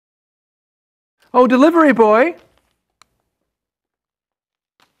Oh, delivery boy!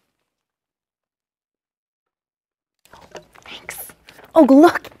 Thanks. Oh,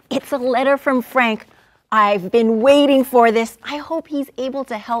 look, it's a letter from Frank. I've been waiting for this. I hope he's able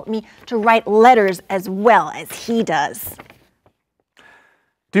to help me to write letters as well as he does.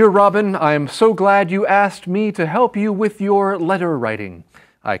 Dear Robin, I am so glad you asked me to help you with your letter writing.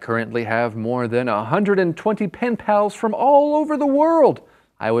 I currently have more than 120 pen pals from all over the world.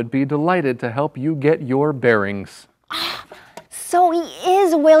 I would be delighted to help you get your bearings. So he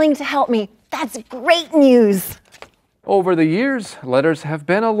is willing to help me. That's great news. Over the years, letters have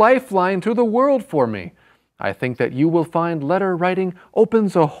been a lifeline to the world for me. I think that you will find letter writing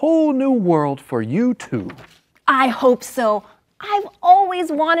opens a whole new world for you too. I hope so. I've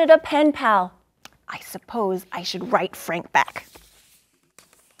always wanted a pen pal. I suppose I should write Frank back.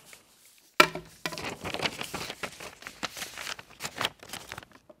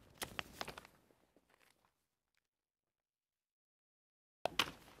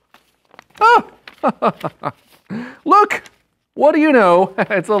 Ah! Look! What do you know?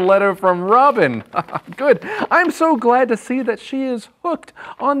 It's a letter from Robin. Good. I'm so glad to see that she is hooked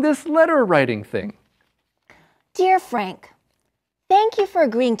on this letter writing thing. Dear Frank, thank you for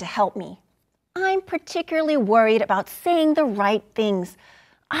agreeing to help me. I'm particularly worried about saying the right things.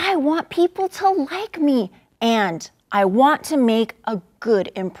 I want people to like me, and I want to make a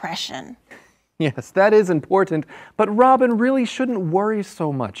good impression. Yes, that is important, but Robin really shouldn't worry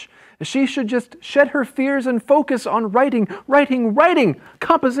so much. She should just shed her fears and focus on writing, writing, writing.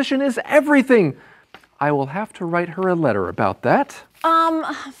 Composition is everything. I will have to write her a letter about that.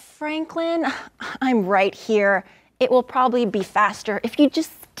 Franklin, I'm right here. It will probably be faster if you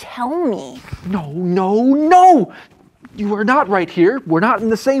just tell me. No, no, no! You are not right here. We're not in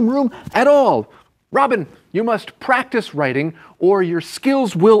the same room at all. Robin, you must practice writing or your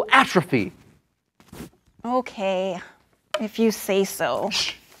skills will atrophy. Okay, if you say so.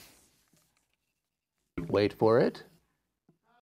 Wait for it.